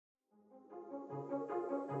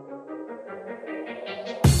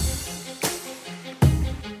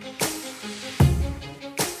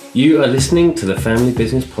You are listening to the Family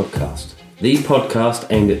Business Podcast, the podcast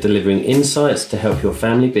aimed at delivering insights to help your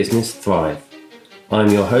family business thrive. I'm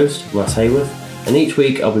your host, Russ Hayworth, and each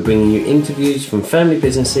week I'll be bringing you interviews from family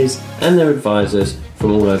businesses and their advisors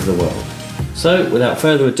from all over the world. So, without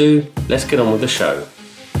further ado, let's get on with the show.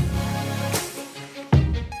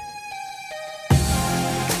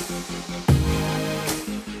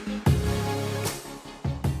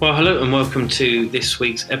 Well, hello and welcome to this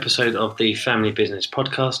week's episode of the Family Business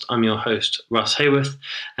Podcast. I'm your host, Russ Hayworth,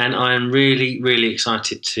 and I am really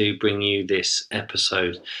excited to bring you this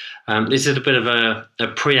episode. This is a bit of a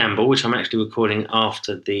preamble, which I'm actually recording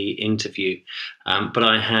after the interview. But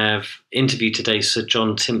I have interviewed today Sir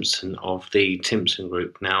John Timpson of the Timpson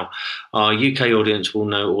Group. Now, our UK audience will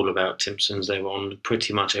know all about Timpsons. They're on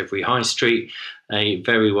pretty much every high street, a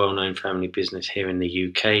very well-known family business here in the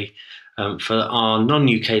UK. For our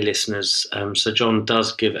non-UK listeners, Sir John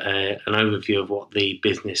does give an overview of what the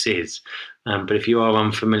business is. But if you are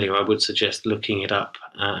unfamiliar, I would suggest looking it up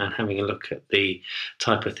and having a look at the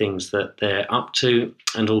type of things that they're up to,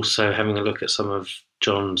 and also having a look at some of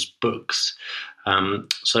John's books.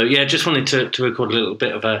 Just wanted to record a little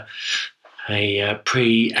bit of a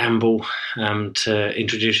preamble to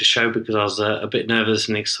introduce the show, because I was a bit nervous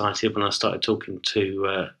and excited when I started talking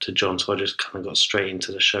to John, so I just kind of got straight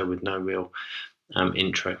into the show with no real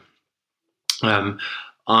intro.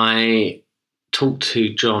 I talked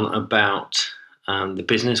to John about the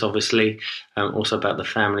business, obviously, also about the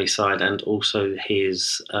family side, and also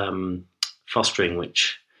his fostering,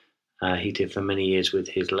 which he did for many years with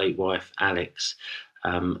his late wife, Alex.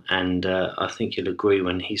 I think you'll agree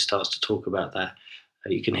when he starts to talk about that.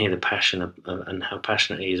 You can hear the passion and how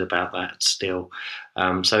passionate he is about that still.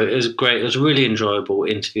 So it was great. It was a really enjoyable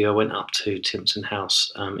interview. I went up to Timpson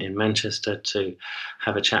House in Manchester to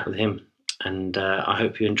have a chat with him, and I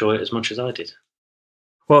hope you enjoy it as much as I did.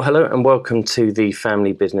 Well, hello and welcome to the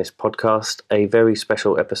Family Business Podcast, a very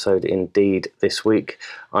special episode indeed this week.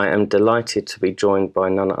 I am delighted to be joined by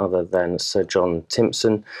none other than Sir John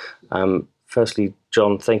Timpson. Firstly,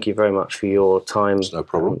 John, thank you very much for your time. No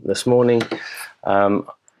problem. This morning.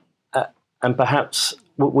 And perhaps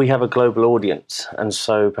we have a global audience, and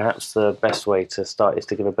so perhaps the best way to start is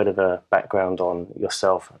to give a bit of a background on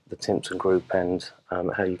yourself, the Timpson Group, and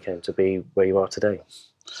how you came to be where you are today.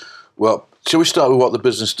 Well, shall we start with what the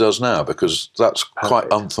business does now? Because that's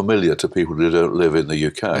quite unfamiliar to people who don't live in the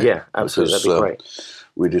UK. Yeah, absolutely. That'd be great.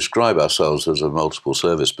 We describe ourselves as a multiple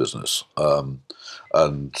service business, and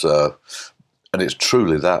it's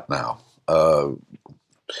truly that now.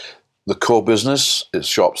 The core business is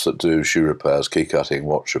shops that do shoe repairs, key cutting,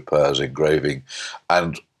 watch repairs, engraving,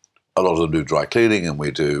 and a lot of them do dry cleaning, and we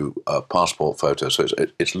do passport photos. So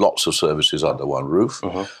it's lots of services under one roof.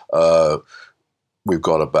 We've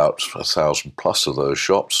got about 1,000 plus of those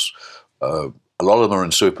shops. A lot of them are in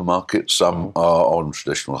supermarkets, some are on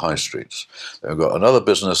traditional high streets. Then we've got another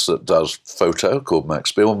business that does photo called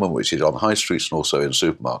Max Spielman, which is on high streets and also in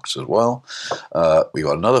supermarkets as well. We've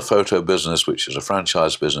got another photo business, which is a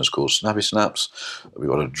franchise business called Snappy Snaps. We've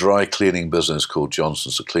got a dry cleaning business called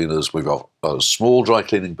Johnson's Cleaners. We've got a small dry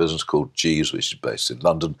cleaning business called G's, which is based in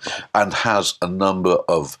London and has a number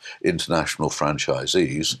of international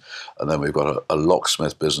franchisees. And then we've got a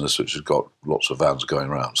locksmith business, which has got lots of vans going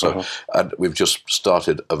around. So, and we've just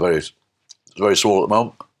started a very small at the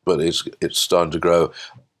moment, but it's starting to grow,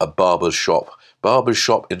 a barber's shop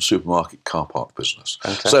in supermarket car park business.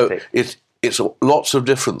 Fantastic. So it's lots of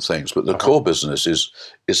different things, but the core business is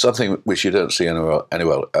something which you don't see anywhere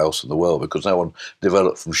else in the world, because no one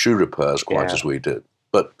developed from shoe repairs quite as we did.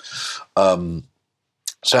 But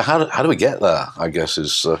so how do we get there, I guess,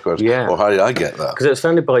 is the question. Or how did I get there? Because it was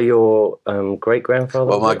founded by your great-grandfather?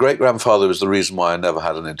 Well, my great-grandfather was the reason why I never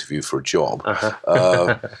had an interview for a job.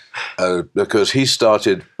 Because he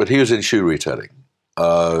started, but he was in shoe retailing.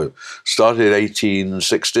 Started in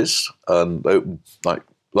 1860s and opened,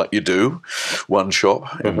 like you do, one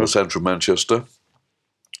shop in the centre of Manchester.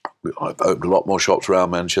 I've opened a lot more shops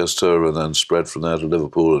around Manchester and then spread from there to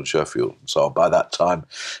Liverpool and Sheffield and so on. By that time,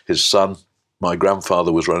 his son, my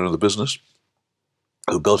grandfather, was running the business,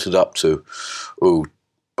 who built it up to,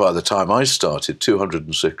 by the time I started,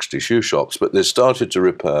 260 shoe shops. But they started to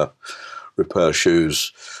repair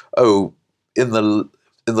shoes, in the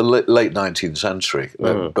late 19th century.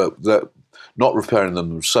 But not repairing them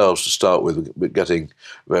themselves to start with, but getting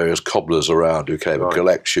various cobblers around who came and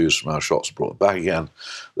collect shoes from our shops and brought them back again.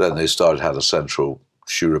 Then they had a central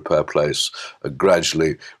shoe repair place, and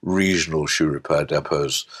gradually regional shoe repair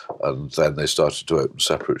depots, and then they started to open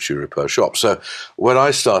separate shoe repair shops. So when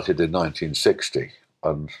I started in 1960,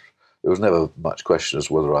 and there was never much question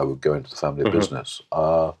as whether I would go into the family business,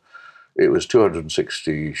 it was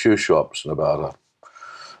 260 shoe shops and about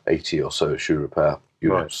 80 or so shoe repair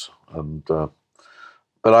units. Right. And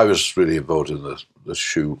but I was really involved in the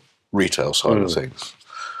shoe retail side of things.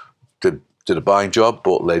 Did a buying job,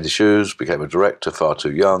 bought ladies' shoes, became a director far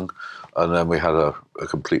too young, and then we had a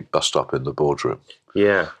complete bust-up in the boardroom.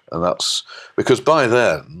 Yeah. And that's because by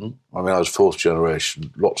then, I mean, I was fourth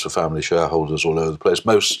generation, lots of family shareholders all over the place,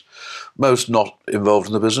 most not involved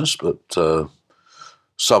in the business, but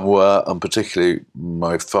some were, and particularly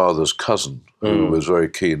my father's cousin, who was very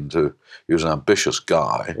keen to, he was an ambitious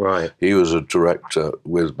guy. Right. He was a director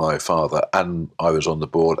with my father, and I was on the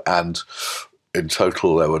board, and in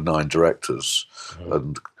total there were 9 directors,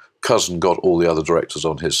 and cousin got all the other directors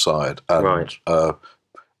on his side, and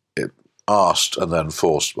it asked and then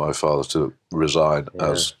forced my father to resign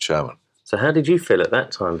as chairman. So how did you feel at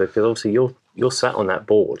that time? Because obviously you're sat on that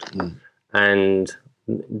board, and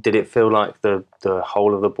did it feel like the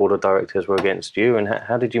whole of the board of directors were against you? And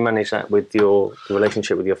how did you manage that with your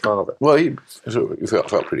relationship with your father? Well, he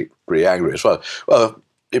felt pretty angry as well. Well,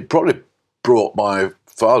 it probably brought my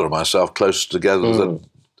father and myself closer together than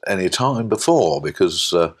any time before,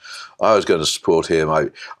 because I was going to support him.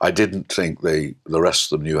 I didn't think the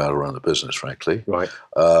rest of them knew how to run the business, frankly. Right.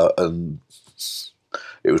 And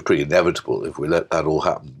it was pretty inevitable if we let that all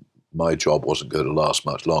happen. My job wasn't going to last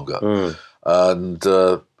much longer. And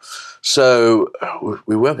so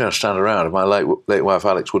we weren't going to stand around. And my late wife,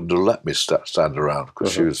 Alex, wouldn't have let me stand around,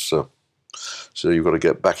 because she was, so you've got to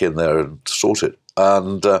get back in there and sort it.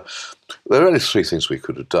 And there are only 3 things we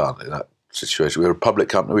could have done in that situation. We were a public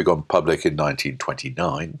company. We gone public in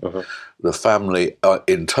 1929. The family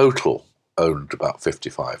in total owned about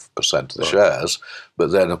 55% of the shares,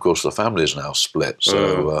 but then, of course, the family is now split.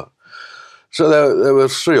 So so there were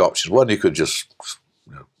 3 options. One, you could just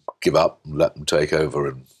give up and let them take over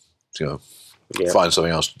and find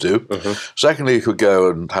something else to do. Secondly, you could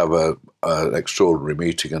go and have an extraordinary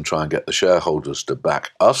meeting and try and get the shareholders to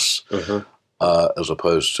back us, as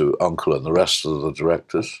opposed to Uncle and the rest of the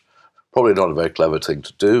directors. Probably not a very clever thing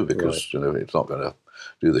to do, because it's not going to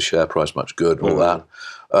do the share price much good and all that.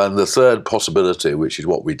 And the third possibility, which is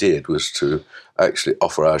what we did, was to actually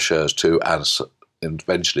offer our shares to and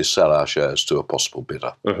eventually sell our shares to a possible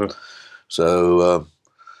bidder. So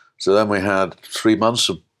then we had 3 months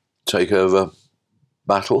of takeover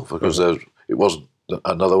battle, because it wasn't,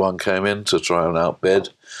 another one came in to try and outbid,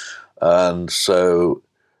 and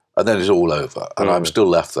then it's all over, and I'm still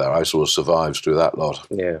left there. I sort of survived through that lot.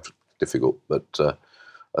 Difficult, but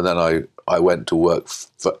and then I went to work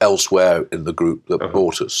for elsewhere in the group that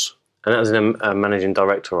bought us. And that was a managing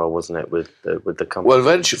director role, wasn't it, with the company? Well,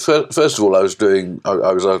 eventually, first of all, I was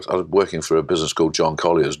working for a business called John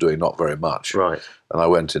Collier's, doing not very much. Right. And I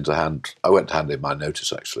went to hand in my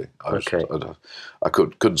notice. Actually, I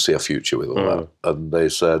couldn't see a future with all that. And they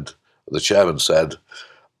said, the chairman said,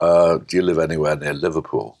 "Do you live anywhere near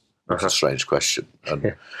Liverpool?" It's a strange question.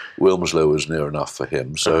 And Wilmslow was near enough for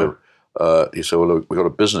him, so. He said, well, look, we've got a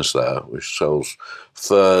business there which sells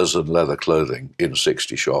furs and leather clothing in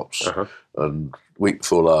 60 shops. And week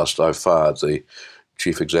before last, I fired the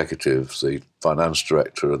chief executive, the finance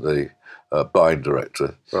director, and the buying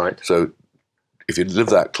director. Right. So if you live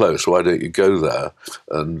that close, why don't you go there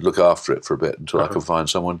and look after it for a bit until I can find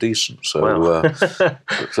someone decent? So,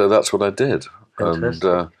 so that's what I did. Fantastic.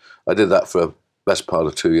 And I did that for the best part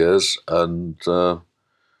of 2 years, and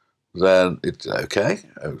then it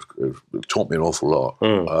taught me an awful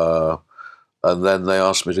lot. And then they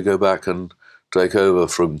asked me to go back and take over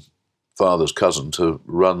from father's cousin to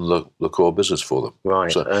run the core business for them.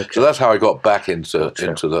 Right. So that's how I got back into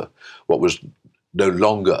the what was no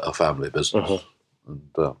longer a family business. And,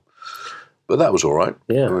 but that was all right.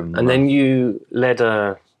 Yeah. And then you led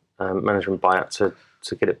a management buyout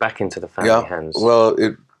to get it back into the family hands. Well,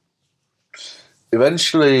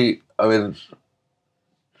 eventually, I mean,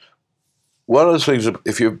 one of the things,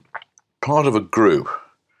 if you're part of a group,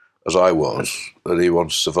 as I was, that you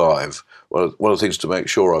want to survive, one of the things to make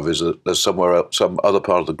sure of is that there's some other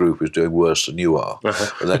part of the group who's doing worse than you are,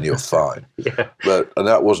 and then you're fine. And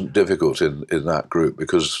that wasn't difficult in that group,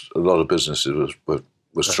 because a lot of businesses were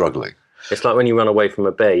struggling. It's like when you run away from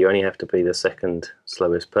a bear, you only have to be the second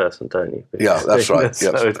slowest person, don't you? Yeah, that's right.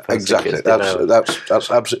 Yeah, exactly.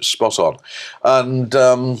 That's absolutely spot on.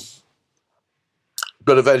 And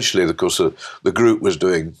but eventually, of course, the group was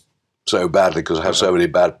doing so badly because it had so many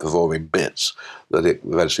bad performing bits that it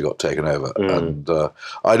eventually got taken over. And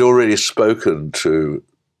I'd already spoken to,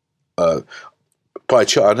 by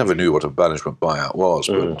chance, I never knew what a management buyout was,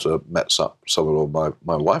 but met someone, or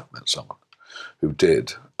my wife met someone who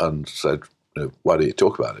did, and said, why don't you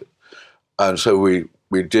talk about it? And so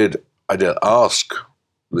we did I did ask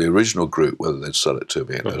the original group whether they'd sell it to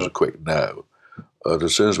me, and it was a quick no. And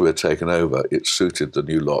as soon as we were taken over, it suited the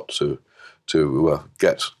new lot to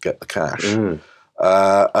get the cash.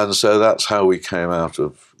 And so that's how we came out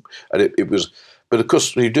of. And it was, but of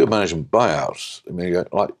course, you do a management buyout. I mean,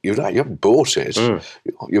 you haven't bought it.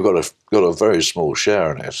 You've got a very small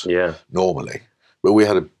share in it. Yeah. Normally, but we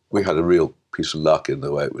had a real piece of luck in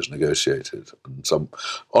the way it was negotiated, and some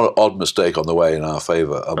odd mistake on the way in our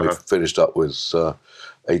favour, and we finished up with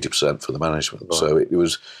 80% for the management. Right. So it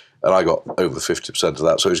was, and I got over 50% of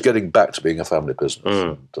that. So it was getting back to being a family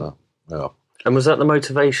business. And was that the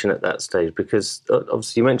motivation at that stage? Because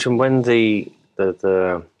obviously you mentioned when the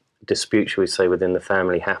dispute, shall we say, within the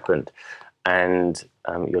family happened, and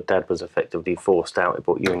your dad was effectively forced out. It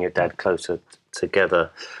brought you and your dad closer together.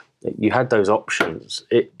 You had those options.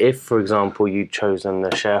 If, for example, you'd chosen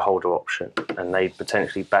the shareholder option and they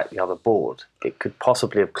potentially backed the other board, it could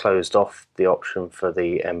possibly have closed off the option for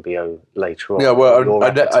the MBO later on. Yeah, well, your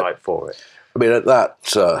appetite for it. I mean, at that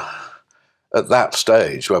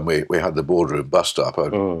stage, when we had the boardroom bust up,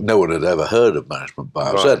 no one had ever heard of management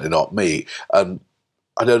buyout, certainly not me, and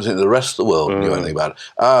I don't think the rest of the world knew anything about it.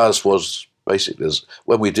 Ours was basically,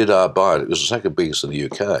 when we did our buyout, it was the second biggest in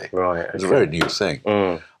the UK. Right. It was a very new thing.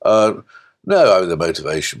 No, I mean, the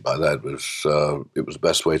motivation by then was it was the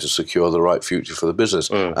best way to secure the right future for the business.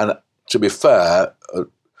 And to be fair,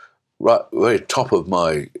 right, very top of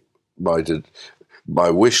my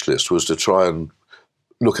wish list was to try and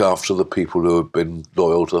look after the people who had been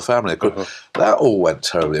loyal to the family. That all went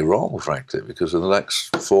terribly wrong, frankly, because in the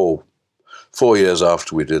next 4 years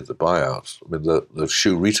after we did the buyout, I mean, the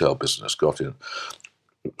shoe retail business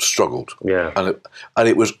struggled. Yeah. And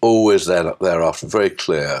it was always thereafter very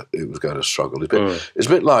clear it was going to struggle. It's a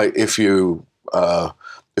bit like if you're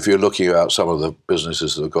looking at some of the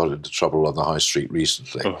businesses that have got into trouble on the high street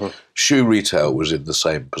recently, shoe retail was in the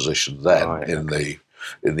same position then in the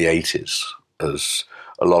 80s as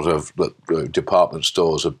a lot of the department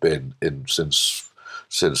stores have been in since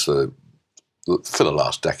for the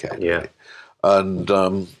last decade. Yeah. Really. And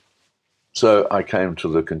so I came to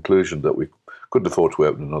the conclusion that we couldn't afford to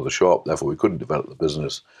open another shop, therefore we couldn't develop the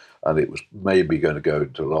business, and it was maybe going to go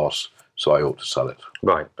into loss, so I ought to sell it.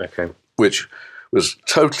 Right, okay. Which was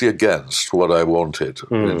totally against what I wanted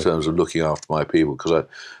in terms of looking after my people, because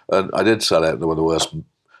I did sell it, and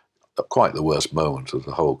quite the worst moment of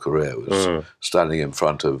the whole career was standing in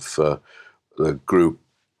front of the group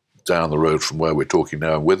down the road from where we're talking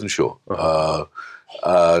now in Wythenshawe,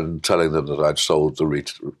 and telling them that I'd sold the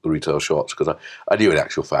retail shops, because I knew in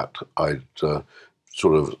actual fact I'd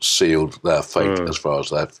sort of sealed their fate as far as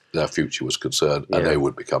their future was concerned, and they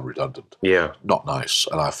would become redundant. Yeah, not nice,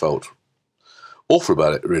 and I felt awful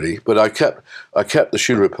about it, really. But I kept the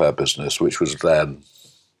shoe repair business, which was then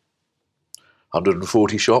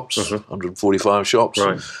 140 shops, 145 shops,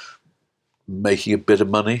 making a bit of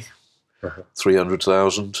money,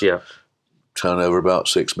 300,000. Yeah. Turnover about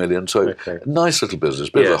 6 million, so a nice little business,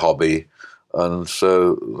 bit of a hobby, and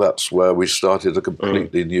so that's where we started a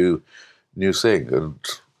completely new thing, and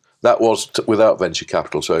that was without venture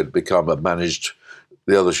capital, so it become a managed.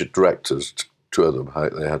 The other directors, 2 of them,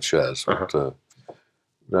 they had shares, but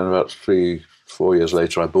then about 3-4 years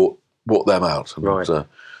later, I bought them out, and,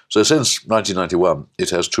 so since 1991, it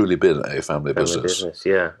has truly been a family business.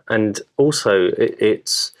 Yeah, and also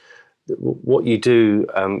it's. What you do,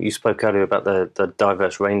 you spoke earlier about the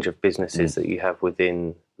diverse range of businesses that you have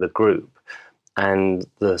within the group, and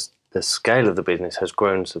the scale of the business has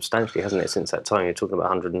grown substantially, hasn't it, since that time? You're talking about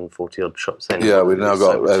 140 odd shops then. Yeah, we've now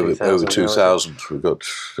got over 2,000. We've got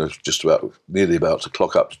just nearly about to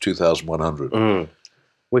clock up to 2,100.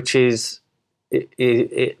 Which is,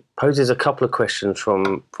 it poses a couple of questions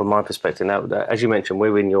from my perspective. Now, as you mentioned,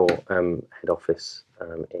 we're in your head office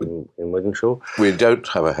in Wythenshawe. We don't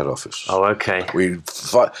have a head office. Oh, okay. We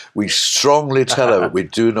strongly tell them we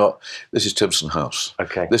do not. This is Timpson House.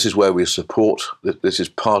 Okay. This is where we support. This is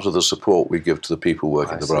part of the support we give to the people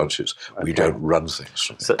working the branches. Okay. We don't run things.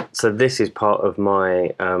 So this is part of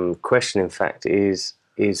my question. In fact, is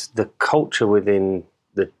the culture within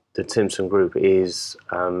the Timpson Group is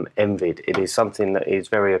envied. It is something that is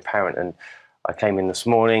very apparent, and I came in this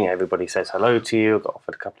morning, everybody says hello to you. I got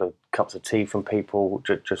offered a couple of cups of tea from people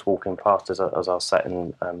just walking past as I sat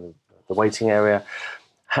in the waiting area.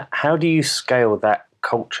 How do you scale that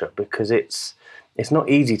culture? Because it's not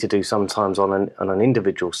easy to do sometimes on an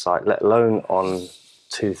individual site, let alone on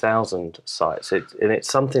 2,000 sites. It's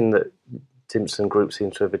something that Timpson Group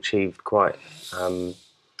seems to have achieved quite,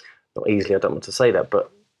 not easily, I don't want to say that,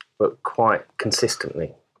 but quite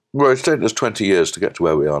consistently. Well, it's taken us 20 years to get to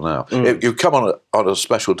where we are now. You come on a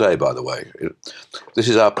special day, by the way. This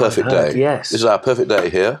is our perfect day. Yes. This is our perfect day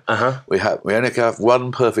here. Uh-huh. We only have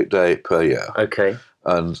one perfect day per year. Okay.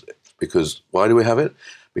 And why do we have it?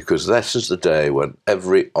 Because this is the day when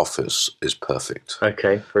every office is perfect.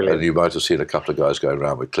 Okay, brilliant. And you might have seen a couple of guys going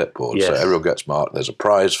around with clipboards. Yes. So everyone gets marked. There's a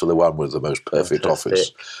prize for the one with the most perfect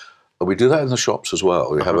office. And we do that in the shops as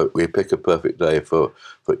well. We pick a perfect day for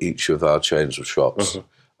each of our chains of shops.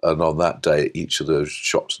 And on that day, each of those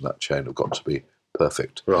shops in that chain have got to be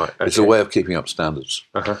perfect. Right. Okay. It's a way of keeping up standards.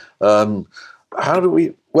 How do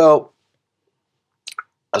we... Well,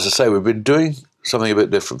 as I say, we've been doing something a bit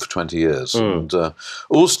different for 20 years. And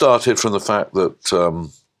all started from the fact that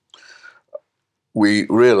we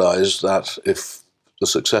realised that if the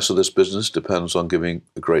success of this business depends on giving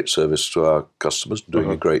a great service to our customers, doing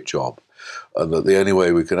a great job, and that the only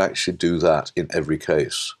way we can actually do that in every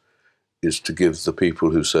case is to give the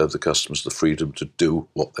people who serve the customers the freedom to do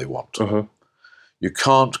what they want. You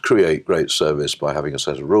can't create great service by having a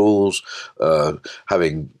set of rules,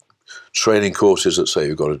 having training courses that say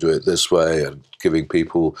you've got to do it this way and giving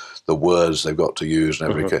people the words they've got to use in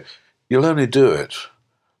every case. You'll only do it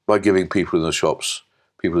by giving people in the shops,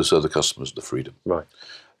 people who serve the customers, the freedom. Right.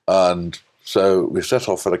 And so we set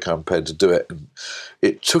off on a campaign to do it. And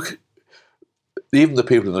it took... Even the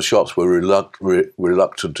people in the shops were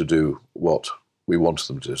reluctant to do what we wanted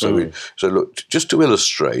them to do. So look, just to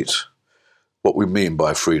illustrate what we mean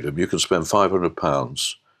by freedom, you can spend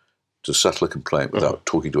 £500 to settle a complaint without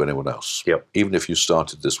talking to anyone else, even if you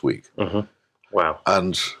started this week. Wow.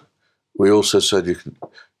 And we also said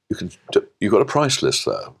you've got a price list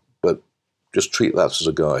there, but just treat that as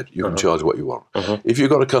a guide. You can charge what you want. If you've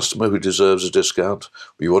got a customer who deserves a discount,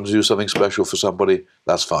 or you want to do something special for somebody,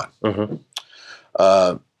 that's fine.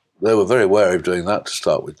 They were very wary of doing that to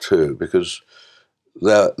start with too, because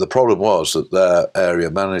the problem was that their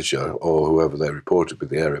area manager, or whoever they reported with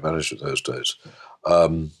the area manager in those days,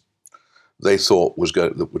 they thought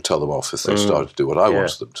that would tell them off if they started to do what I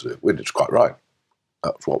wanted them to do, which is quite right.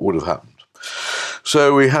 That's what would have happened.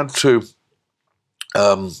 So we had to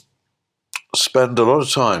spend a lot of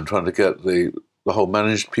time trying to get the whole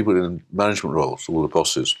people in management roles, all the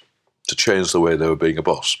bosses, to change the way they were being a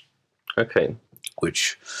boss. Okay.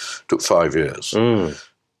 Which took 5 years.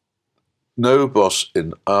 No boss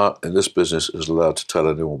in this business is allowed to tell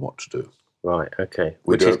anyone what to do. Right, okay.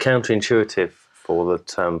 Which is counterintuitive for the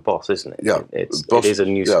term boss, isn't it? Yeah. It is a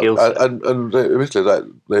new skill set. And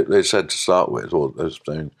they said to start with, or they're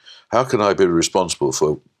saying, how can I be responsible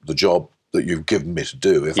for the job that you've given me to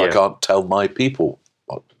do if I can't tell my people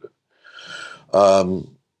what to do?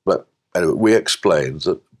 But anyway, we explained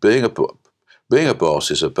that being a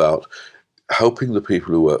boss is about helping the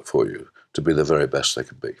people who work for you to be the very best they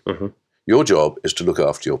can be. Your job is to look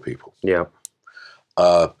after your people. Yeah.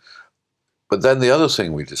 But then the other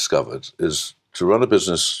thing we discovered is to run a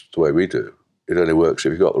business the way we do, it only works if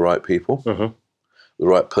you've got the right people, the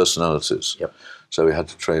right personalities. So we had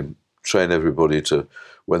to train everybody to,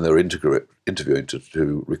 when they're interviewing,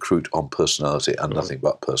 to recruit on personality and nothing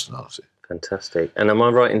but personality. Fantastic. And am I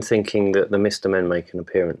right in thinking that the Mr. Men make an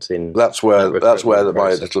appearance in... That's where my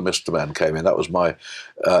little Mr. Men came in. That was my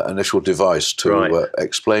initial device to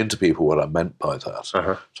explain to people what I meant by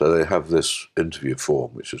that. So they have this interview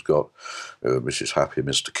form, which has got Mrs. Happy,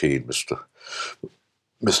 Mr. Keen,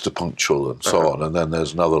 Mr. Punctual, and so on. And then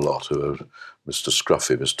there's another lot who are Mr.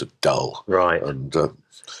 Scruffy, Mr. Dull, and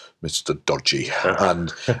Mr. Dodgy.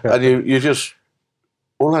 And you just...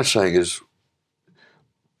 All I'm saying is,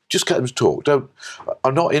 just get them to talk.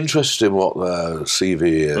 I'm not interested in what their CV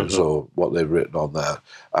is or what they've written on their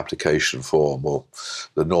application form or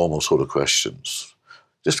the normal sort of questions.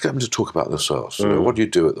 Just get them to talk about themselves. What do you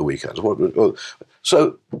do at the weekends?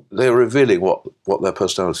 So they're revealing what their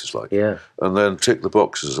personality is like. And then tick the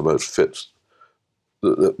boxes that most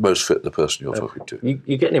fit the person you're talking to.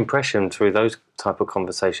 You get an impression through those type of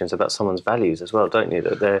conversations about someone's values as well, don't you?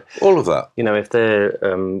 That they're all of that. If their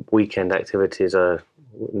weekend activities are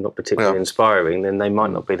not particularly inspiring, then they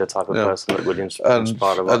might not be the type of person that would inspire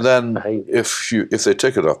the right And then behaviour. if they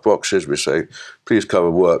tick enough boxes, we say, please come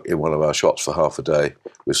and work in one of our shops for half a day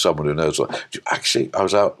with someone who knows what. Actually, I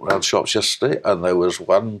was out around shops yesterday and there was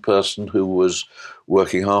one person who was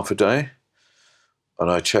working half a day,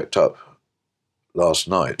 and I checked up last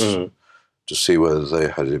night to see whether they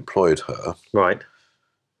had employed her. Right.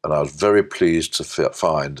 And I was very pleased to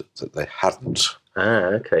find that they hadn't.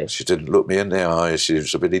 Okay. She didn't look me in the eye. She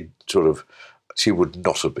was a bit she would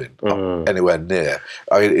not have been anywhere near.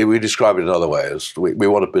 I mean, we describe it another way as we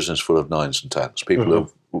want a business full of 9s and 10s,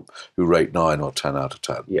 people who rate 9 or 10 out of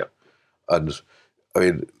 10. Yeah. And I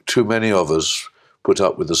mean, too many of us put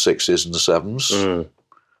up with the 6s and the 7s.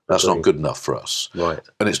 That's not good enough for us. Right.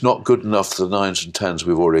 And it's not good enough for the 9s and 10s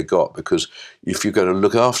we've already got, because if you're going to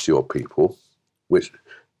look after your people, which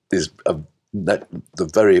is the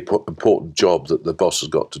very important job that the boss has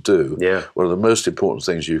got to do, one of the most important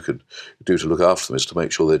things you could do to look after them is to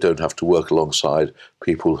make sure they don't have to work alongside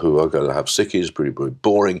people who are going to have sickies, pretty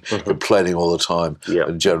boring, complaining all the time,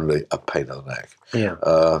 and generally a pain in the neck. Yeah.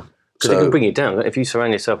 Because it can bring you down. If you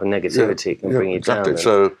surround yourself with negativity, it can bring you down.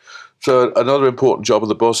 Exactly. So another important job of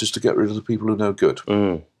the boss is to get rid of the people who are no good.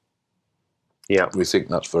 Yeah. We think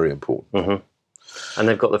that's very important. And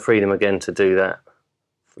they've got the freedom again to do that.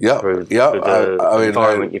 Through the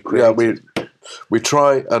environment you've created. We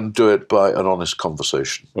try and do it by an honest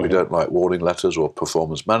conversation. We don't like warning letters or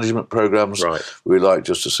performance management programs. Right. We like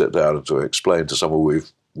just to sit down and to explain to someone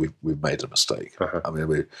we've made a mistake. I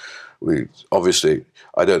mean, we obviously,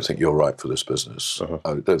 I don't think you're right for this business.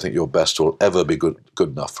 I don't think your best will ever be good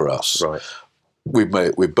enough for us. Right.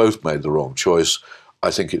 We've both made the wrong choice. I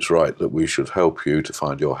think it's right that we should help you to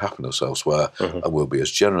find your happiness elsewhere, and we'll be as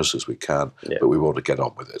generous as we can, but we want to get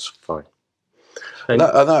on with it. Fine. And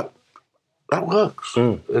that works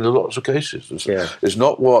in lots of cases. It's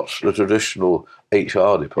not what the traditional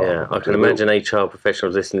HR department. Yeah, I can imagine HR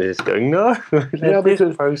professionals listening to this going, no,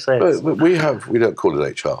 because process. But we don't call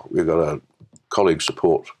it HR. We've got a colleague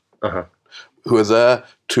support who are there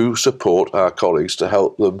to support our colleagues, to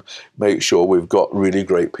help them make sure we've got really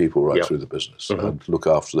great people right through the business and look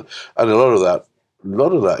after them. And a lot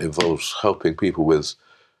of that involves helping people with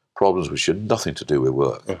problems which have nothing to do with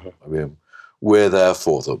work. I mean, we're there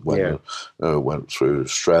for them when they went through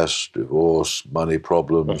stress, divorce, money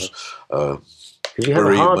problems. Because you have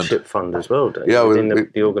a hardship fund as well, don't you, within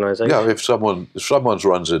the organisation? Yeah, if someone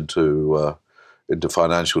runs into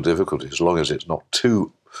financial difficulty, as long as it's not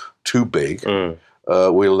too big,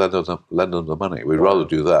 we'll lend them the money. We'd rather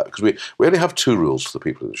do that, because we only have two rules for the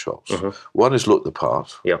people in the shops. One is look the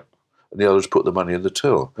part, and the other is put the money in the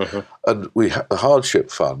till. And the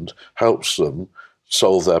hardship fund helps them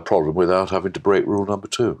solve their problem without having to break rule number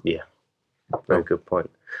 2. Yeah, very good point.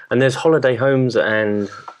 And there's holiday homes, and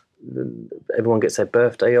everyone gets their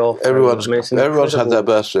birthday off. Everyone's had their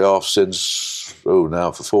birthday off since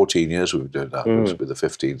now for 14 years we've been doing that. This will be the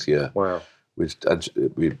 15th year. Wow. We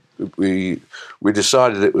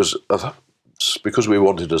decided it was because we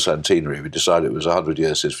wanted a centenary. We decided it was 100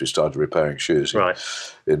 years since we started repairing shoes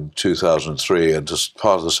in 2003, and just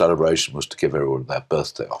part of the celebration was to give everyone their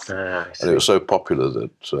birthday off. And it was so popular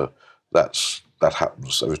that that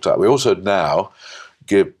happens every time. We also now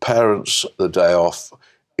give parents the day off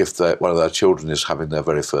if one of their children is having their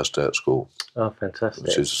very first day at school. Oh, fantastic!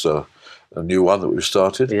 Which is a new one that we've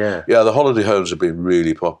started. Yeah, the holiday homes have been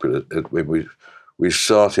really popular. We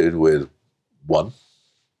started with one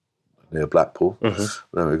near Blackpool.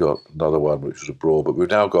 Then we got another one which was abroad, but we've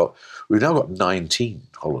now got 19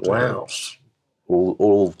 holiday homes,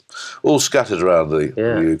 all scattered around the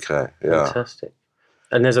UK. Yeah, fantastic.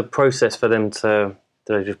 And there's a process for them to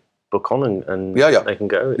just book on and they can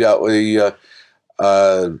go. Yeah, we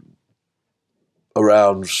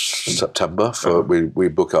around September we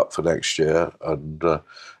book up for next year, and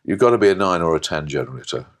you've got to be a 9 or a 10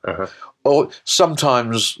 generator. Or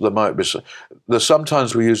sometimes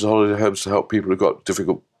sometimes we use the holiday homes to help people who've got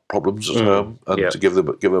difficult problems at home and to give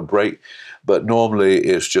them a break. But normally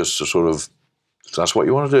it's just a sort of, if that's what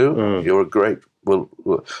you want to do. You're a great.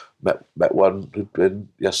 Met one who'd been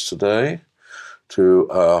yesterday to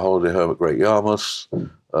a holiday home at Great Yarmouth,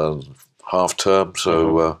 half term.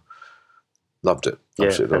 So loved it.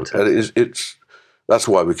 Absolutely. And that's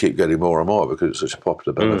why we keep getting more and more, because it's such a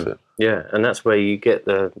popular benefit. Yeah, and that's where you get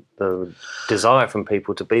the desire from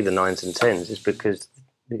people to be the 9s and 10s, is because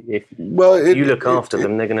if you look after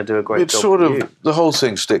them, they're going to do a great job. It's sort of, the whole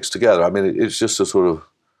thing sticks together. I mean, it's just a sort of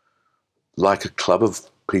like a club of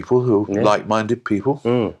people who like-minded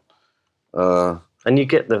people. And you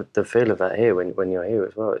get the feel of that here when you're here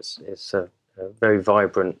as well. It's a very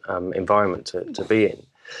vibrant environment to be in.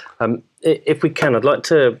 If we can, I'd like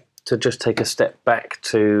to just take a step back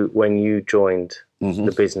to when you joined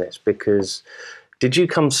the business, because did you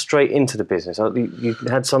come straight into the business? You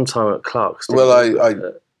had some time at Clark's.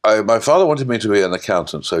 Well, my father wanted me to be an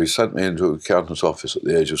accountant, so he sent me into an accountant's office at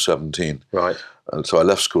the age of 17. Right. And so I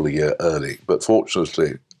left school a year early, but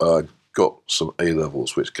fortunately I got some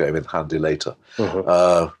A-levels, which came in handy later.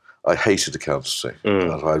 I hated accountancy.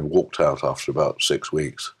 And I walked out after about 6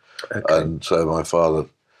 weeks. Okay. And so my father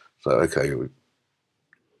said, okay, we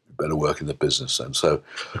better work in the business then. So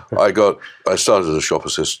I started as a shop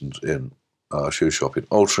assistant in a shoe shop in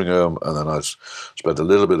Altrincham, and then I spent a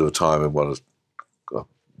little bit of time in one of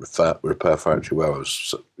repair factory where I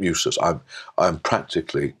was useless. I'm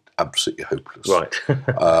practically absolutely hopeless.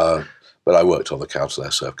 Right. But I worked on the counter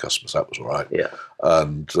there, served customers. That was all right. Yeah.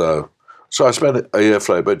 And so I spent a year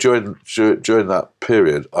floating. But during that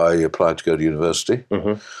period, I applied to go to university.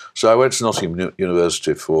 Mm-hmm. So I went to Nottingham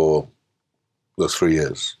University for 3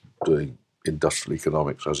 years, doing industrial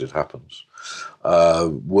economics as it happens,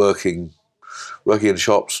 working in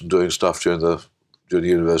shops and doing stuff during the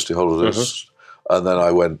university holidays. Mm-hmm. And then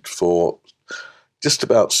I went for just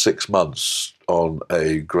about 6 months on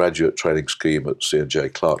a graduate training scheme at C&J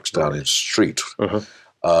Clark's down in Street,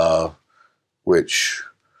 which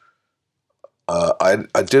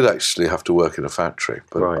I did actually have to work in a factory,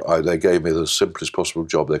 but they gave me the simplest possible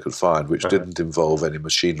job they could find, which didn't involve any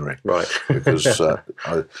machinery. Right. Because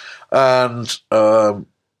then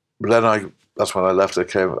that's when I left.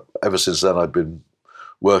 Ever since then, I've been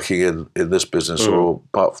working in this business, or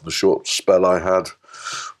apart from the short spell I had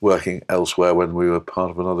working elsewhere when we were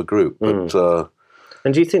part of another group. But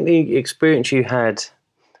and do you think the experience you had,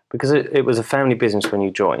 because it was a family business when you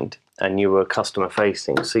joined and you were customer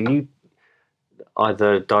facing, so you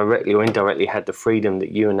either directly or indirectly had the freedom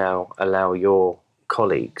that you now allow your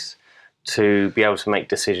colleagues to be able to make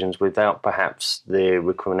decisions without perhaps the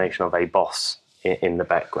recrimination of a boss in the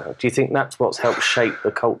background? Do you think that's what's helped shape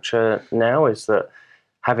the culture now, is that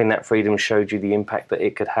having that freedom showed you the impact that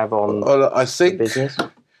it could have on the business?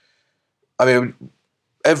 I mean,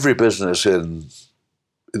 every business in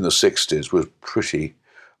the 60s was pretty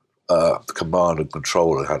command and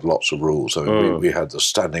control and had lots of rules. I mean, we had the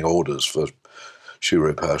standing orders for shoe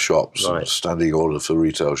repair shops, and standing orders for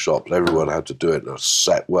retail shops. Everyone had to do it in a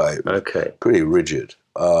set way. It was pretty rigid.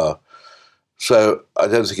 So I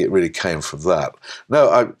don't think it really came from that.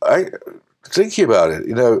 No, I thinking about it,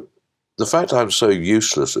 the fact I'm so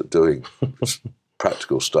useless at doing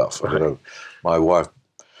practical stuff. I mean, my wife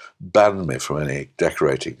banned me from any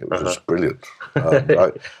decorating. It was brilliant.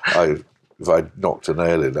 If I knocked a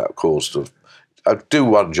nail in, that caused I'd do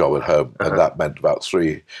one job at home, and that meant about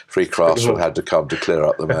three craftsmen had to come to clear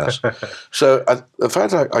up the mess. So the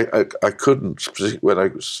fact I couldn't, when I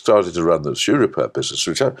started to run the shoe repair business,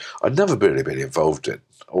 which I'd never really been involved in,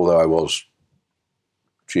 although I was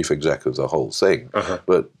chief exec of the whole thing,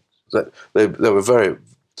 but they're a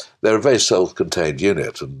very self-contained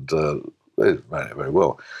unit, and they ran it very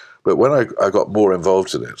well. But when I got more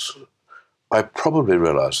involved in it, I probably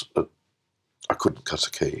realised that I couldn't cut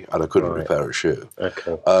a key and I couldn't repair a shoe.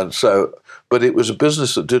 And so, but it was a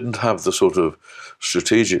business that didn't have the sort of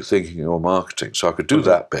strategic thinking or marketing, so I could do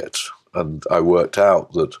that bit. And I worked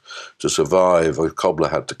out that to survive, a cobbler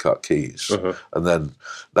had to cut keys, and then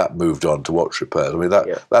that moved on to watch repairs. I mean,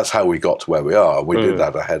 that's how we got to where we are. We did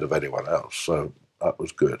that ahead of anyone else, so that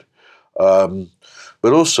was good.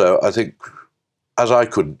 But also, I think, as I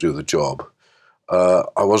couldn't do the job,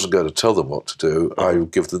 I wasn't going to tell them what to do. I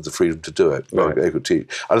would give them the freedom to do it. They could teach.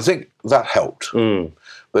 And I think that helped.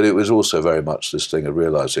 But it was also very much this thing of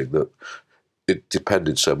realising that it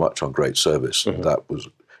depended so much on great service. And that was,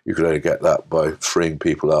 you could only get that by freeing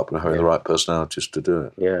people up and having the right personalities to do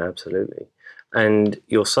it. Yeah, absolutely. And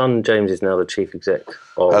your son, James, is now the chief exec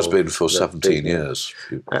of... Has been for 17 years.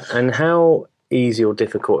 And how easy or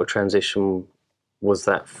difficult a transition was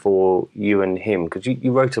that for you and him? Because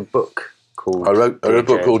you wrote a book called... I wrote a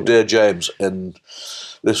book called Dear James, and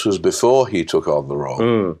this was before he took on the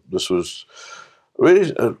role. This was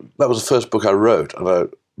really... that was the first book I wrote, and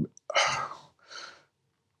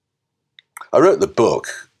I wrote the book,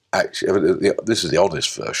 actually, this is the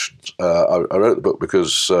honest version. I wrote the book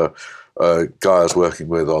because a guy I was working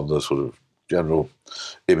with on the sort of general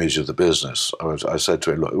image of the business, I said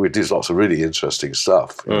to him, look, we do lots of really interesting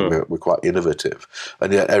stuff. We're quite innovative,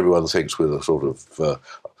 and yet everyone thinks we're the sort of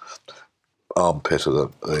armpit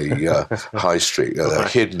of the high street. They're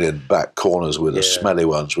hidden in back corners. We're the smelly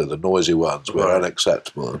ones, we're the noisy ones, we're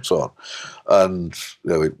unacceptable, and so on. And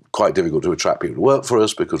we're quite difficult to attract people to work for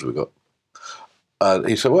us because we've got... And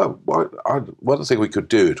he said, well, one thing we could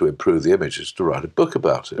do to improve the image is to write a book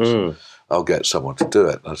about it. I'll get someone to do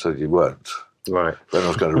it. And I said, you won't. Right. Then I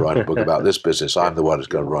was going to write a book about this business. I'm the one who's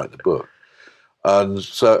going to write the book. And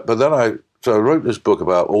so, but then I wrote this book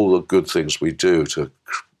about all the good things we do to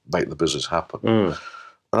make the business happen. And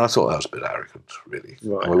I thought that was a bit arrogant, really.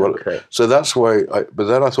 Right, so that's why, but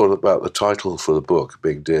then I thought about the title for the book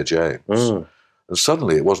being Dear James. And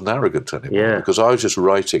suddenly it wasn't arrogant anymore because I was just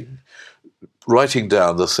writing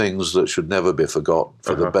down the things that should never be forgotten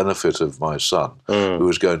for the benefit of my son, who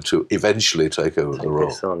was going to eventually take over the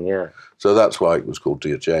role. So that's why it was called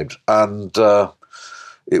Dear James. And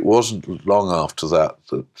it wasn't long after that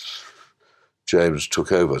James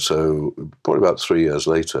took over. So probably about 3 years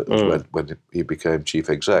later was when he became chief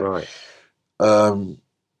exec. Right.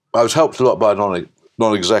 I was helped a lot by a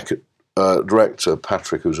non-executive director,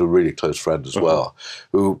 Patrick, who's a really close friend as well,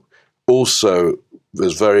 who also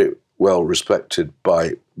was very well respected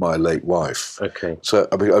by my late wife. Okay. So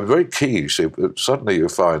I mean, I'm very keen. You see, suddenly you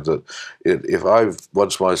find that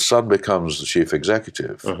once my son becomes the chief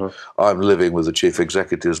executive, I'm living with the chief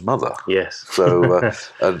executive's mother. Yes. So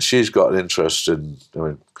and she's got an interest in. I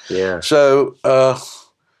mean, yeah. So,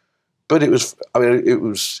 but it was. I mean,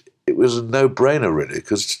 it was a no-brainer really,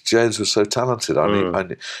 because James was so talented.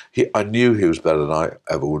 I knew he was better than I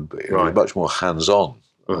ever would be. He was much more hands-on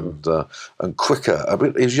and quicker. I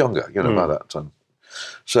mean, he was younger, by that time.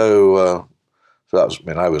 So that was. I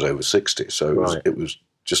mean, I was over 60, so it was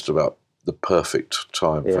just about the perfect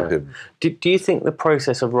time for him. Do you think the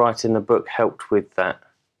process of writing the book helped with that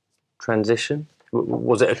transition?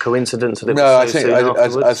 Was it a coincidence that it was soon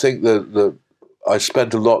afterwards? I think that I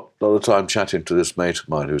spent a lot of time chatting to this mate of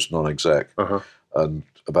mine who's non-exec, and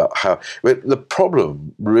about how. I mean, the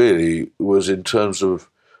problem really was in terms of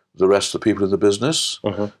the rest of the people in the business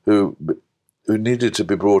who needed to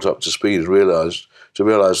be brought up to speed and realize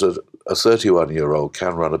that a 31-year-old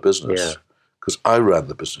can run a business. Because I ran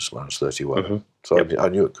the business when I was 31, so I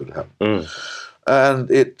knew it could happen. And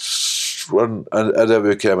and there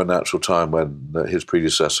became a natural time when his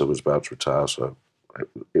predecessor was about to retire, so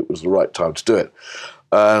it was the right time to do it.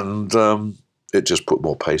 And it just put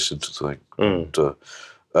more pace into the thing.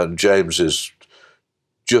 And James is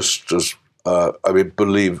just as, we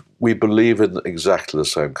believe in exactly the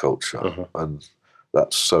same culture, and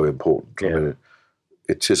that's so important. I mean,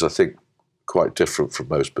 it is, I think, quite different from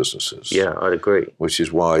most businesses. Yeah, I'd agree. Which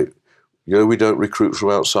is why, we don't recruit from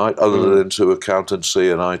outside, other than into accountancy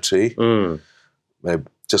and IT. Maybe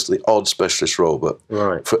just the odd specialist role, but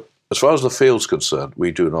as far as the field's concerned,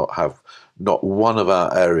 we do not have one of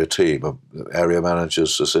our area team, area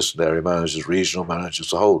managers, assistant area managers, regional managers,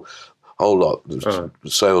 the whole lot,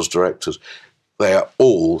 sales directors. They are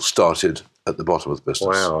all started at the bottom of the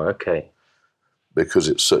business. Wow. Okay. Because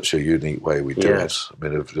it's such a unique way we do it. I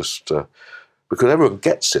mean, because everyone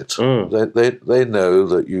gets it. They know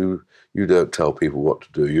that you don't tell people what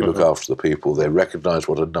to do. You look after the people. They recognise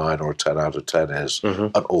what a 9 or a 10 out of 10 is,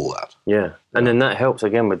 and all that. Yeah, and then that helps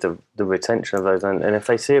again with the retention of those. And if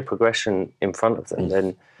they see a progression in front of them,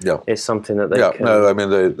 then it's something that they can. No, I mean,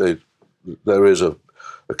 there is a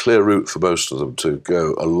clear route for most of them to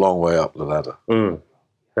go a long way up the ladder.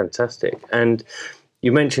 Fantastic. And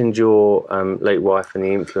you mentioned your late wife and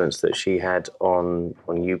the influence that she had on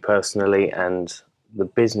you personally and the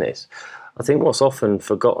business. I think what's often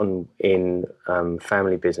forgotten in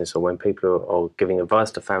family business, or when people are giving advice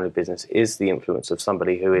to family business, is the influence of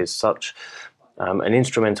somebody who is such an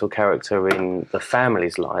instrumental character in the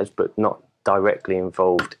family's lives, but not directly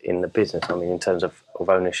involved in the business, I mean, in terms of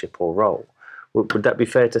ownership or role. Would that be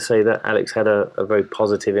fair to say that Alex had a very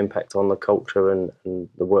positive impact on the culture and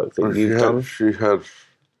the work that you've done?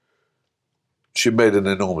 She made an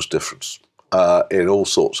enormous difference in all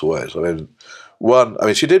sorts of ways. I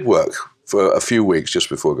mean, she did work for a few weeks just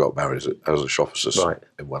before we got married as a shop assistant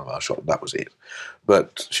in one of our shops. That was it.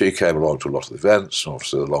 But she came along to a lot of events,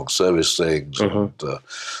 obviously the long service things, and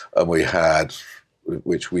we had,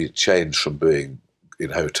 which we changed from being in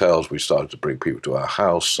hotels, we started to bring people to our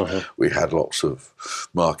house. We had lots of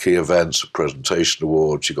marquee events, presentation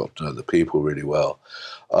awards. She got to know the people really well.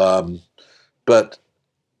 But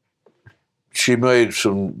she made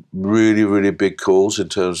some really, really big calls in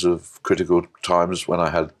terms of critical times when I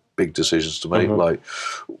had big decisions to make, like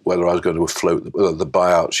whether I was going to float the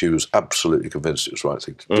buyout. She was absolutely convinced it was the right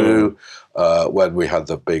thing to do. When we had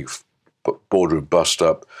the big boardroom bust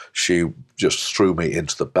up, she just threw me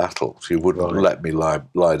into the battle. She wouldn't let me lie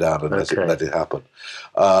down and let it happen.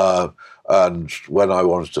 And when I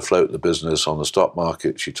wanted to float the business on the stock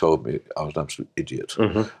market, she told me I was an absolute idiot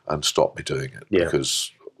and stopped me doing it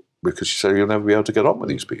because she said, you'll never be able to get on with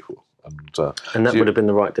these people. And that would have been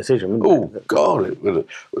the right decision, wouldn't it? God,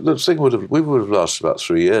 the thing we would have lasted about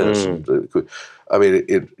 3 years. I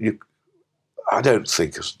mean, I don't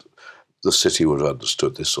think the city would have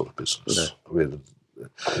understood this sort of business. No. I mean,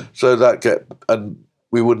 so and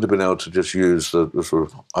we wouldn't have been able to just use the sort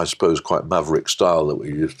of, I suppose, quite maverick style that we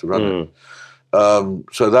used to run it.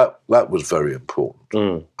 So that was very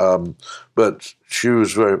important. But she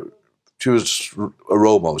was a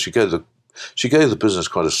role model. She gave the business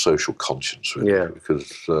quite a social conscience, really,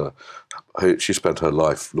 because she spent her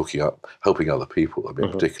life helping other people. I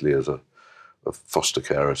mean, particularly as foster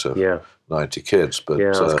carer to 90 kids. But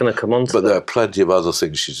I was going to come on to but that. there are plenty of other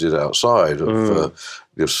things she did outside.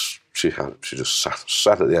 She just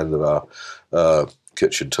sat at the end of our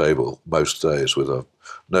kitchen table most days with a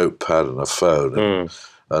notepad and a phone,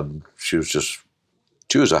 and she was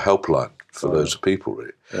a helpline for those people,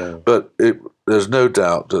 really. Yeah. But there's no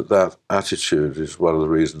doubt that attitude is one of the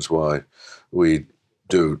reasons why we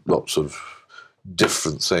do lots of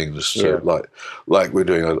different things. Like we're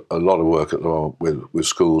doing a lot of work at the moment with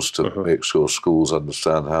schools to make sure schools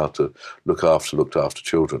understand how to look after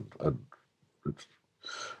children. And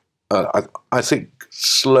I think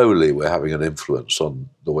slowly we're having an influence on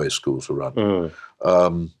the way schools are run.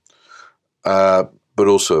 But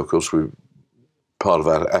also, of course, part of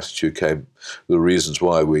our attitude came the reasons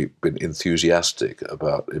why we've been enthusiastic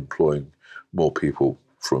about employing more people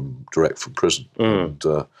direct from prison. And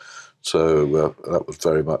so that was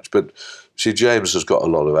very much. But see, James has got a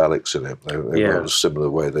lot of Alex in him. They've got a similar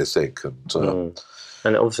way they think. And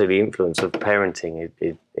obviously the influence of parenting,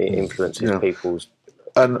 it influences people's...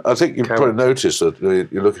 And I think you've probably noticed that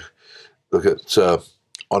you look at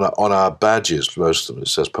on our badges, most of them, it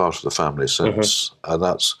says part of the family since, and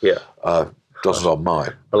that's doesn't on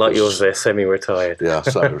mine. I like yours there, semi-retired. Yeah,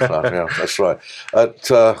 semi-retired. Yeah, that's right.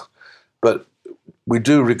 But we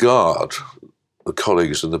do regard the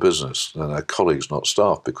colleagues in the business, and our colleagues, not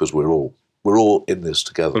staff, because we're all in this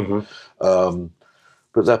together.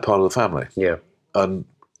 But they're part of the family. Yeah, and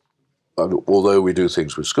although we do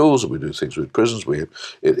things with schools and we do things with prisons, we're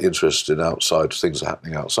interested in things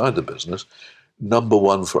happening outside the business. Number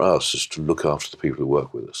one for us is to look after the people who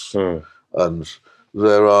work with us. And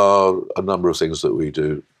there are a number of things that we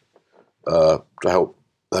do to help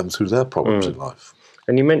them through their problems in life.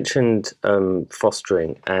 And you mentioned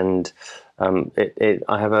fostering, and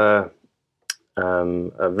I have a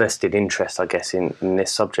vested interest, I guess, in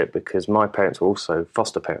this subject because my parents were also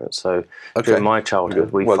foster parents. So during my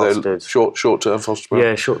childhood, we fostered short-term foster parents.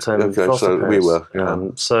 Yeah, short-term foster parents. We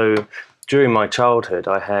were. So during my childhood,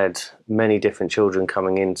 I had many different children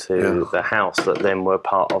coming into the house that then were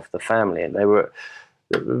part of the family, and they were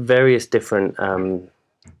at various different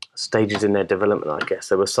stages in their development. I guess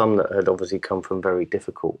there were some that had obviously come from very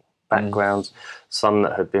difficult backgrounds, some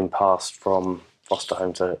that had been passed from foster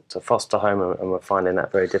home to foster home and were finding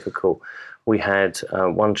that very difficult. We had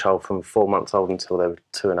one child from 4 months old until they were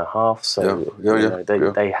 2.5. So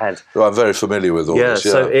they had. Well, I'm very familiar with all this.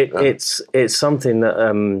 So it's something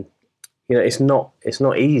that it's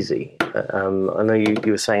not easy. I know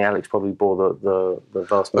you were saying Alex probably bore the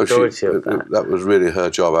vast majority of that. That was really her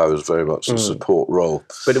job. I was very much the support role.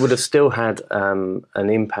 But it would have still had an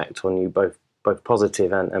impact on you, both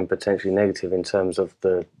positive and potentially negative, in terms of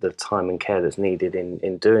the time and care that's needed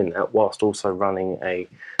in doing that, whilst also running a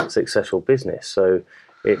successful business. So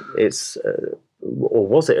it's or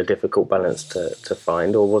was it a difficult balance to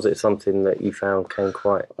find, or was it something that you found came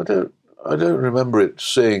quite? I don't remember it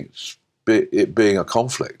being a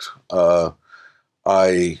conflict.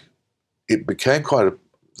 It became quite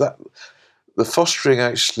the fostering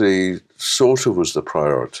actually sort of was the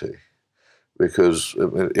priority, because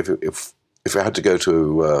if I had to go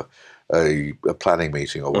to a planning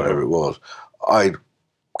meeting or whatever it was, I'd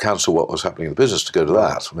cancel what was happening in the business to go to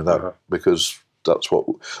that. I mean, because that's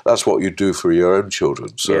what you do for your own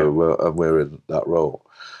children. So and we're in that role.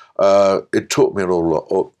 It taught me an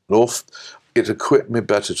awful lot. It equipped me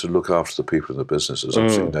better to look after the people in the business. There's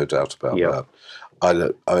absolutely no doubt about that. I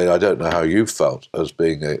don't know how you felt as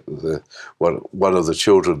being one of the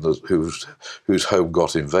children whose home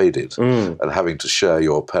got invaded and having to share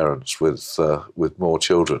your parents with more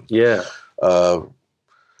children. Yeah,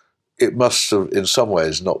 it must have, in some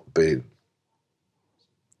ways, not been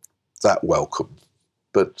that welcome.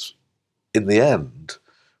 But in the end,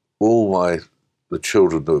 the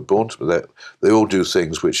children that were born to me, they all do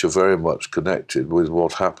things which are very much connected with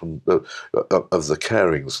what happened of the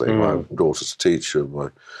caring thing. My daughter's a teacher. My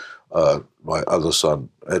other son,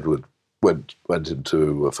 Edward, went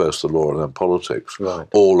into first the law and then politics. Right.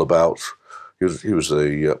 All about he was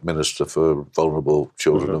the minister for vulnerable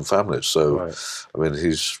children and families. So, I mean,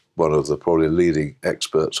 he's one of the probably leading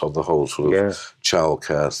experts on the whole sort of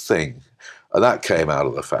childcare thing, and that came out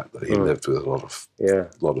of the fact that he lived with a lot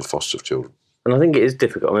of foster children. And I think it is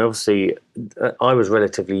difficult. I mean, obviously, I was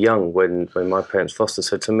relatively young when my parents fostered,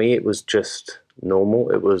 so to me it was just normal.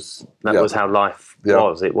 That was how life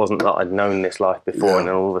was. It wasn't that I'd known this life before and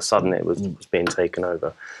then all of a sudden it was being taken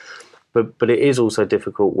over. But it is also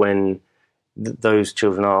difficult when those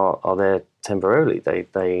children are there temporarily. They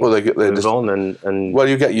move just, on and well,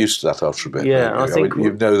 you get used to that after a bit. Yeah, I think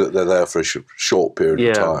you know that they're there for a short period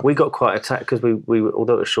of time. We got quite attacked because we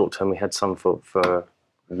although it was short term, we had some for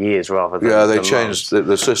years rather than they changed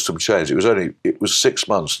the system changed. It was 6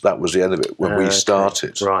 months. That was the end of it when we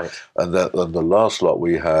started. Right. And the last lot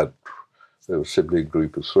we had, there was a sibling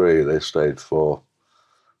group of 3. They stayed for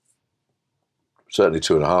certainly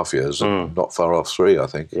 2.5 years, not far off 3, I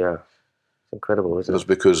think. Yeah, it's incredible, isn't it? It was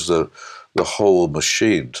because the whole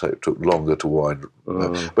machine took longer to wind.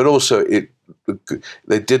 But also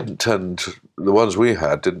they didn't tend to, the ones we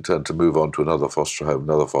had didn't tend to move on to another foster home.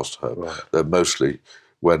 Right. They mostly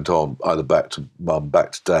went on either back to mum,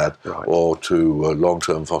 back to dad, or to a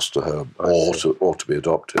long-term foster home, or to be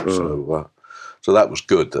adopted. So that was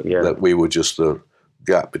good that we were just the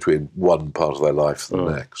gap between one part of their life and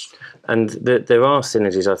the next. And there are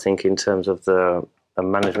synergies, I think, in terms of the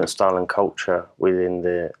management style and culture within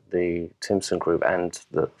the Timpson group and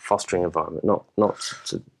the fostering environment. Not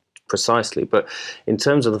precisely, but in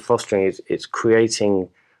terms of the fostering, it's creating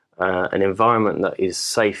an environment that is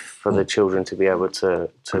safe for the children to be able to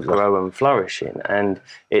grow and flourish in. And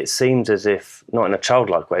it seems as if, not in a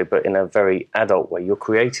childlike way, but in a very adult way, you're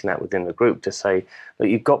creating that within the group to say that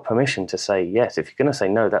you've got permission to say yes. If you're going to say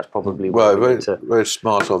no, that's probably very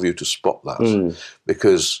smart of you to spot that.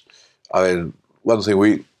 Because, I mean, one thing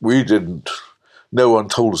we didn't, no one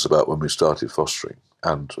told us about when we started fostering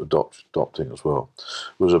and adopting as well,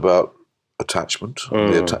 was about attachment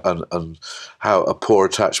and how a poor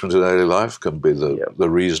attachment in early life can be the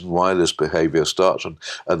reason why this behaviour starts, and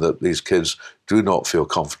that these kids do not feel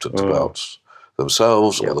confident about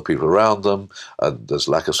themselves or the people around them, and there's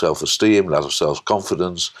lack of self-esteem, lack of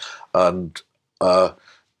self-confidence, and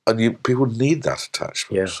people need that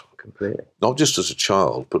attachment. Yeah, completely. Not just as a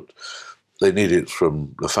child, but they need it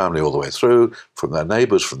from the family all the way through, from their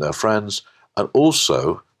neighbours, from their friends, and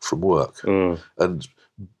also from work. And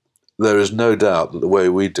there is no doubt that the way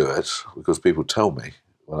we do it, because people tell me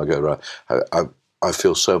when I go around, I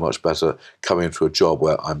feel so much better coming into a job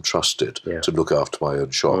where I'm trusted to look after my own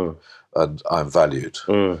shop and I'm valued.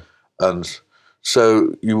 And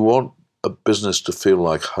so you want a business to feel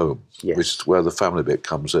like home, which is where the family bit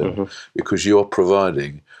comes in, because you're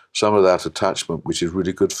providing some of that attachment which is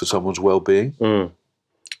really good for someone's well-being. And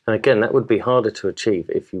again, that would be harder to achieve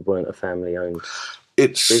if you weren't a family-owned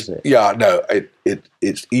business. Yeah, no,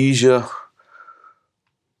 it's easier.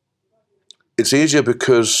 It's easier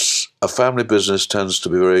because a family business tends to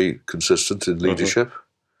be very consistent in leadership.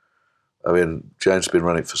 I mean, Jane's been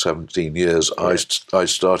running it for 17 years. I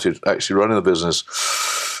started actually running the business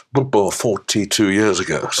 42 years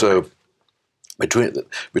ago. So between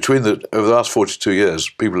over the last 42 years,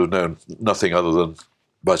 people have known nothing other than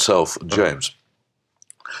myself and James.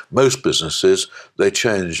 Most businesses, they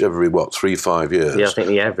change every, 3-5 years. Yeah, I think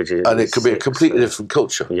the average is... And it could be a completely different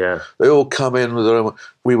culture. Yeah. They all come in with their own...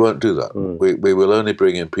 We won't do that. We will only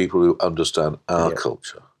bring in people who understand our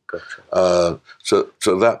culture. Gotcha. So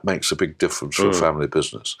that makes a big difference for a family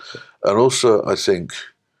business. And also, I think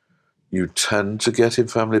you tend to get in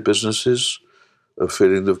family businesses a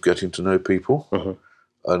feeling of getting to know people.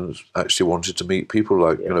 And actually wanted to meet people,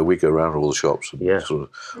 like we go around all the shops. And sort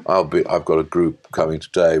of, I've got a group coming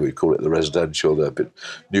today. We call it the residential. There have been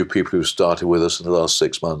new people who've started with us in the last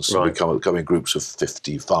 6 months. Right. We come in groups of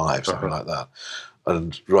 55, something like that.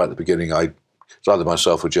 And right at the beginning, it's either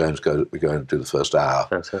myself or James we go and do the first hour.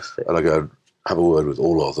 Fantastic. And I go and have a word with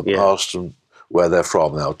all of them, ask them where they're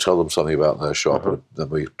from. Now tell them something about their shop, and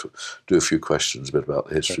then we do a few questions, a bit about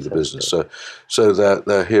the history of the business. So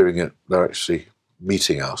they're hearing it. They're actually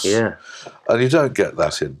meeting us. Yeah. And you don't get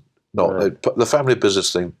that in the family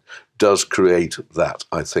business thing does create that,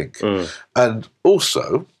 I think. And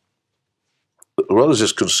also, rather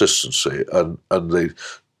just consistency and the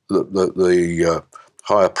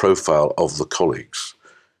higher profile of the colleagues.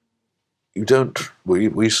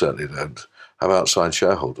 We certainly don't have outside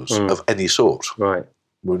shareholders of any sort. Right.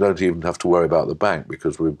 We don't even have to worry about the bank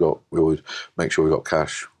because we always make sure we've got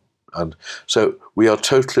cash. And so we are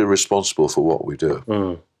totally responsible for what we do.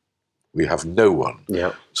 We have no one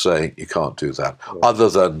saying you can't do that, other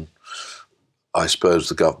than, I suppose,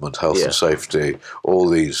 the government, health and safety, all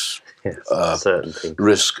these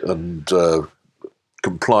risk and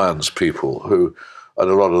compliance people who, and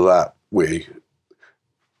a lot of that we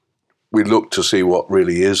look to see what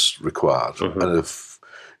really is required. And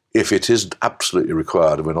if it isn't absolutely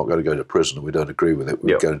required and we're not going to go to prison and we don't agree with it,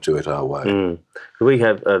 we're going to do it our way. We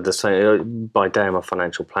have the same, by day I'm a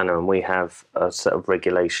financial planner, and we have a set of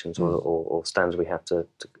regulations or standards we have to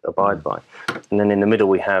abide by. And then in the middle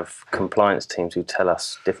we have compliance teams who tell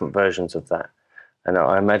us different versions of that. And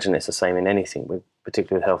I imagine it's the same in anything, with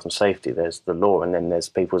particularly with health and safety. There's the law, and then there's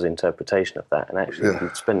people's interpretation of that. And actually, if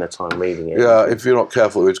you spend the time reading it. Yeah, if you're not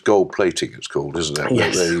careful, it's gold plating. It's called, isn't it?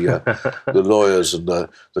 Yes. The lawyers and the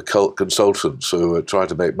consultants who are trying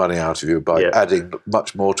to make money out of you by adding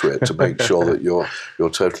much more to it to make sure that you're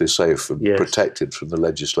totally safe and protected from the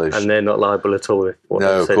legislation. And they're not liable at all if what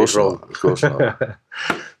they said is wrong. Of course not.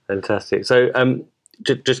 Fantastic. So,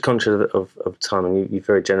 just conscious of time, and you've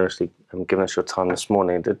very generously given us your time this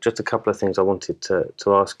morning. Just a couple of things I wanted to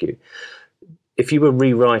ask you. If you were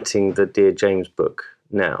rewriting the Dear James book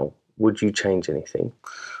now, would you change anything?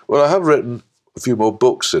 Well, I have written a few more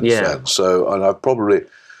books since then, and I've probably,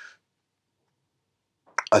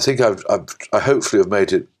 I think I hopefully have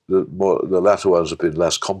made it. The latter ones have been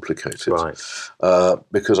less complicated, right?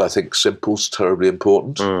 Because I think simple's terribly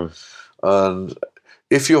important, and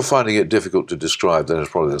if you're finding it difficult to describe, then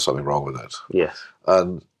there's something wrong with it. Yes.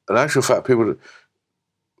 And in actual fact, people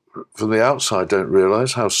from the outside don't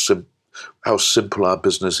realise how simple our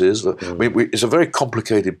business is. I mean, it's a very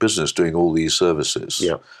complicated business doing all these services.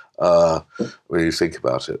 Yeah. When you think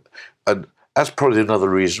about it, and that's probably another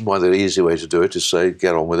reason why the easy way to do it is say,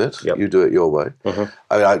 get on with it. Yep. You do it your way. I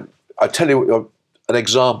mean, I tell you an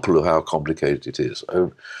example of how complicated it is.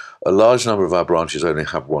 A large number of our branches only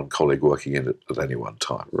have one colleague working in it at any one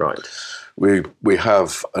time. Right. We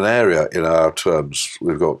have an area in our terms,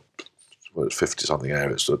 we've got 50-something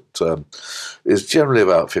areas that is generally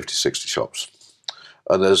about 50, 60 shops.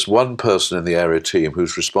 And there's one person in the area team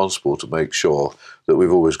who's responsible to make sure that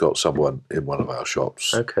we've always got someone in one of our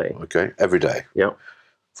shops. Okay. Every day. Yeah.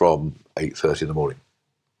 From 8:30 in the morning.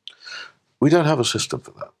 We don't have a system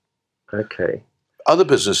for that. Okay. Other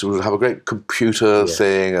businesses would have a great computer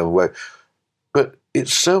thing, but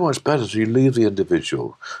it's so much better to leave the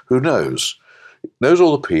individual who knows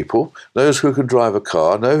all the people, knows who can drive a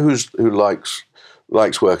car, knows who likes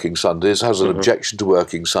working Sundays, has an objection to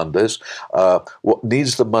working Sundays, what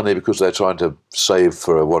needs the money because they're trying to save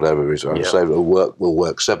for whatever reason, save will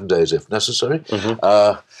work 7 days if necessary,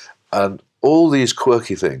 and all these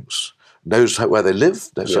quirky things. Knows where they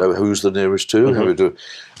live, knows who's the nearest to, how we do.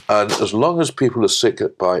 And as long as people are sick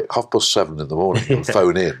by 7:30 in the morning and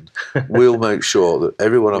phone in, we'll make sure that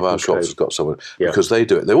every one of our shops has got someone, because they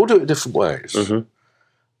do it. They all do it in different ways.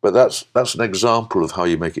 But that's an example of how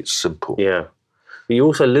you make it simple. Yeah. But you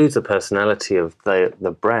also lose the personality of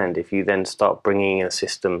the brand if you then start bringing in a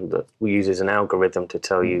system that uses an algorithm to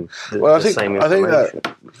tell you same information. I think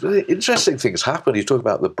that interesting things happen. You talk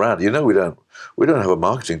about the brand. You know, we don't have a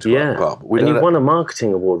marketing department. You won a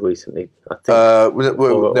marketing award recently, I think.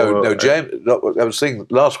 No, James. I was thinking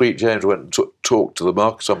last week. James went and talked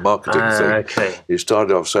to some marketing thing. Okay. He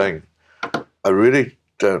started off saying, "I really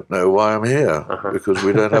don't know why I'm here because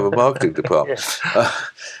we don't have a marketing department."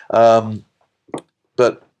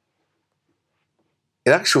 But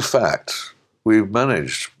in actual fact, we've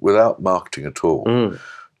managed, without marketing at all,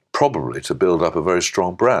 probably to build up a very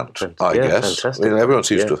strong brand, I guess. Fantastic. I mean, everyone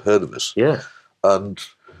seems to have heard of us. Yeah. And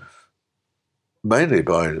mainly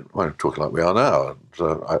by talking like we are now.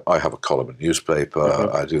 And, I have a column in a newspaper.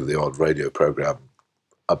 I do the odd radio program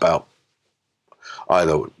about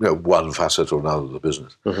either one facet or another of the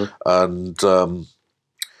business. And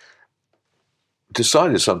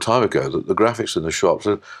decided some time ago that the graphics in the shops,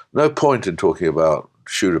 there's no point in talking about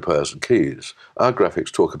shoe repairs and keys. Our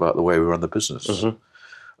graphics talk about the way we run the business.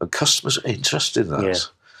 And customers are interested in that.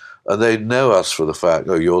 Yeah. And they know us for the fact,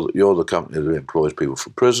 you're the company that employs people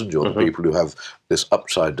from prison, you're the people who have this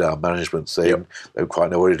upside-down management thing. They don't quite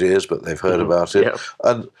know what it is, but they've heard about it.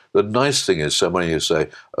 And the nice thing is, so many of you say,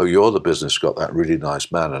 you're the business got that really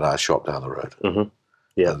nice man in our shop down the road.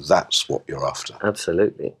 And that's what you're after.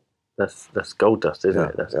 Absolutely. That's gold dust, isn't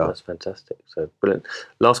it? That's fantastic. So brilliant.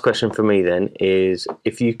 Last question for me then is,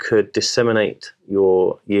 if you could disseminate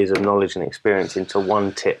your years of knowledge and experience into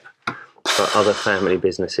one tip for other family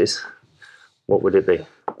businesses, what would it be?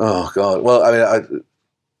 Oh God! Well, I mean,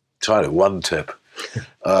 trying to one tip.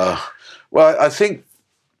 Well, I think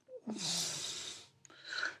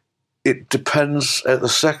it depends. The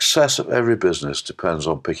success of every business depends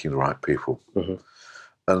on picking the right people,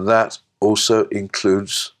 and that also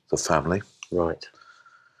includes the family. Right.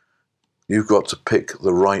 You've got to pick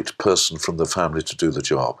the right person from the family to do the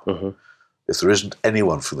job. If there isn't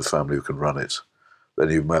anyone from the family who can run it, then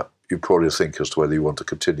you probably think as to whether you want to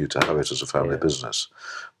continue to have it as a family business.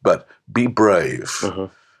 But be brave.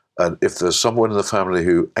 And if there's someone in the family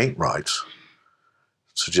who ain't right,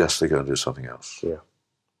 suggest they go and do something else. Yeah.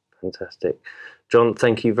 Fantastic. John,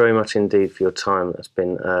 thank you very much indeed for your time. It's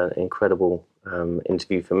been an incredible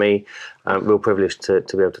interview for me. Real privilege to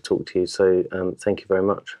be able to talk to you. So thank you very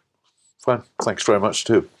much. Fine. Thanks very much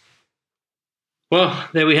too. Well,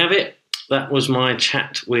 there we have it. That was my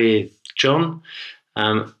chat with John.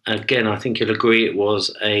 Again, I think you'll agree it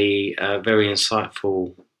was a very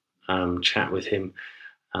insightful chat with him.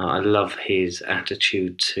 I love his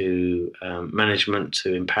attitude to management, to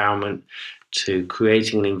empowerment, to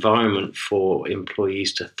creating an environment for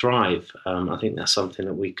employees to thrive. I think that's something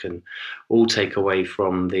that we can all take away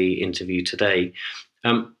from the interview today.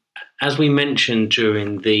 As we mentioned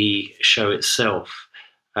during the show itself,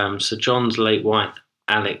 Sir John's late wife,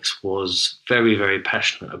 Alex, was very, very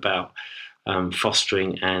passionate about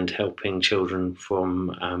fostering and helping children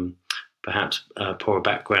from perhaps poorer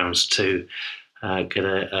backgrounds to get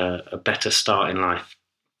a better start in life.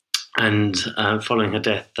 And following her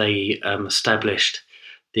death, they established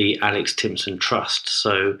the Alex Timpson Trust.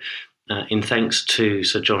 So in thanks to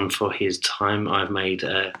Sir John for his time, I've made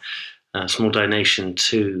a small donation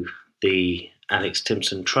to the Alex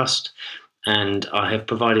Timpson Trust, and I have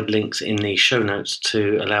provided links in the show notes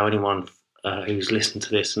to allow anyone who's listened to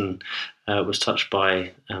this and was touched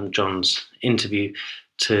by John's interview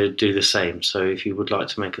to do the same. So if you would like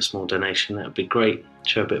to make a small donation, that would be great.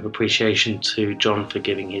 Show a bit of appreciation to John for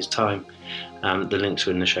giving his time. The links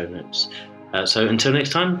are in the show notes. So until next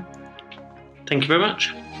time, thank you very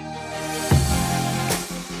much.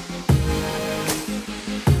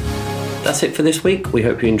 That's it for this week. We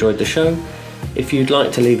hope you enjoyed the show. If you'd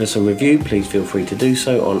like to leave us a review, please feel free to do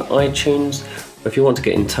so on iTunes. Or if you want to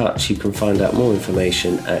get in touch, you can find out more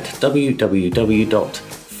information at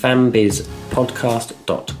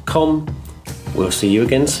www.fambizpodcast.com. We'll see you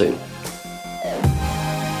again soon.